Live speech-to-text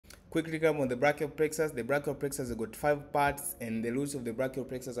Quick recap on the brachial plexus. The brachial plexus has got 5 parts, and the roots of the brachial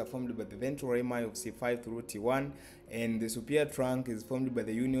plexus are formed by the ventral rami of C5 through T1, and the superior trunk is formed by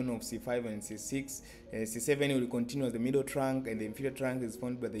the union of C5 and C6. C7 will continue as the middle trunk, and the inferior trunk is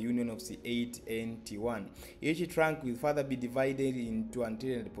formed by the union of C8 and T1. Each trunk will further be divided into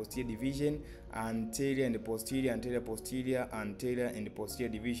anterior and posterior division, anterior and posterior, anterior, posterior, anterior and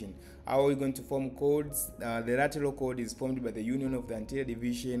posterior division. How are we going to form chords? The lateral chord is formed by the union of the anterior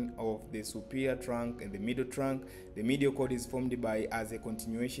division of the superior trunk and the middle trunk. The medial chord is formed by as a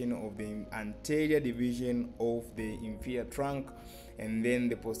continuation of the anterior division of the inferior trunk, and then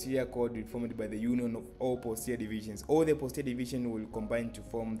the posterior chord is formed by the union of all posterior divisions. All the posterior divisions will combine to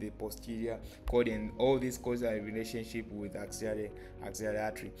form the posterior chord, and all these chords are in relationship with axillary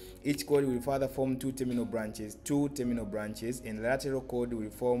artery. Each chord will further form two terminal branches, and the lateral chord will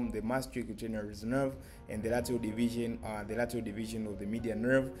form the mastoidocutaneous nerve, and the lateral division of the medial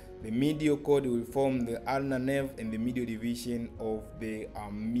nerve. The medial chord will form the ulnar nerve and the medial division of the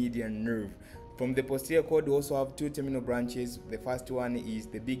median nerve. From the posterior chord, we also have two terminal branches. The first one is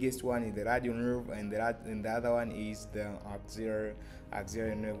the biggest one is the radial nerve, and the other one is the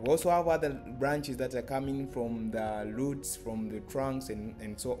axillary nerve. We also have other branches that are coming from the roots, from the trunks,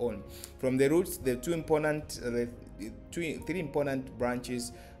 and so on. From the roots, the three important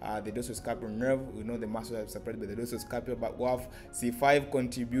branches are the dorsoscapular nerve. We know the muscles are separated by the dorsoscapular, but we have C5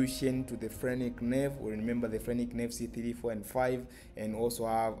 contribution to the phrenic nerve. We remember the phrenic nerve C3, 4, and 5, and also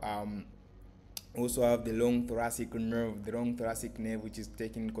have the long thoracic nerve, which is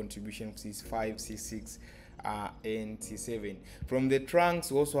taking contribution of C5, C6, and C7. From the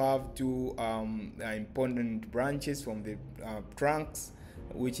trunks, we also have two important branches from the trunks,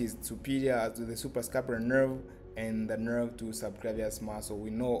 which is superior to the suprascapular nerve and the nerve to subclavius muscle.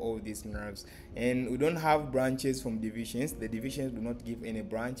 We know all these nerves, and we don't have branches from divisions. The divisions do not give any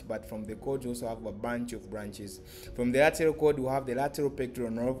branch, but from the chord we also have a bunch of branches. From the lateral chord, we have the lateral pectoral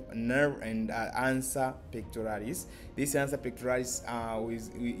nerve and ansa pectoralis. This ansa pectoralis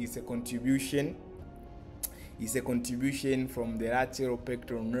is a contribution. Is a contribution from the lateral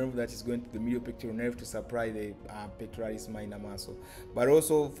pectoral nerve that is going to the medial pectoral nerve to supply the pectoralis minor muscle. But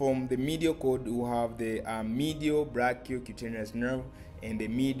also from the medial chord, we have the medial brachiocutaneous nerve and the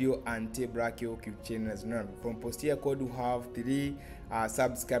medial antebrachiocutaneous nerve. From posterior chord, we have three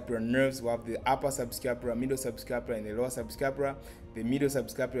subscapular nerves. We have the upper subscapular, middle subscapular, and the lower subscapular. The middle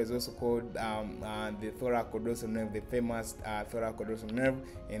subscapular is also called the thoracodorsal nerve, the famous thoracodorsal nerve,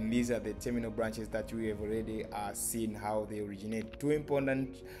 and these are the terminal branches that we have already seen how they originate. Two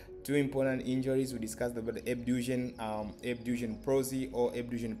important injuries we discussed about the abduction palsy or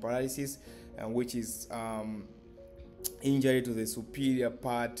abduction paralysis, which is injury to the superior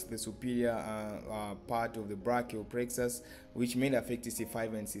part of the brachial plexus, which may affect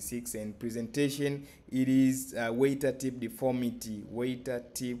C5 and C6. And presentation, it is waiter tip deformity.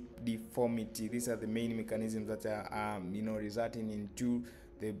 These are the main mechanisms that are resulting into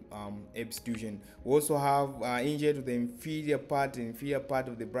the abduction. We also have injury to the inferior part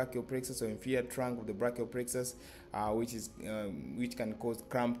of the brachial plexus or inferior trunk of the brachial plexus, which can cause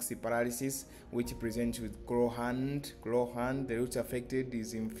cramp paralysis, which presents with claw hand. The roots affected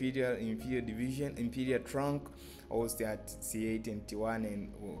is inferior trunk, also at C8 and T1,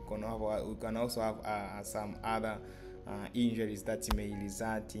 and we can also have some other injuries that may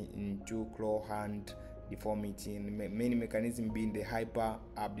result into claw hand deformity, and many mechanisms being the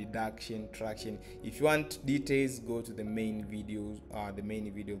hyperabduction traction. If you want details, go to the main video of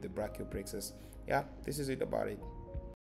the brachial plexus. Yeah, this is it about it.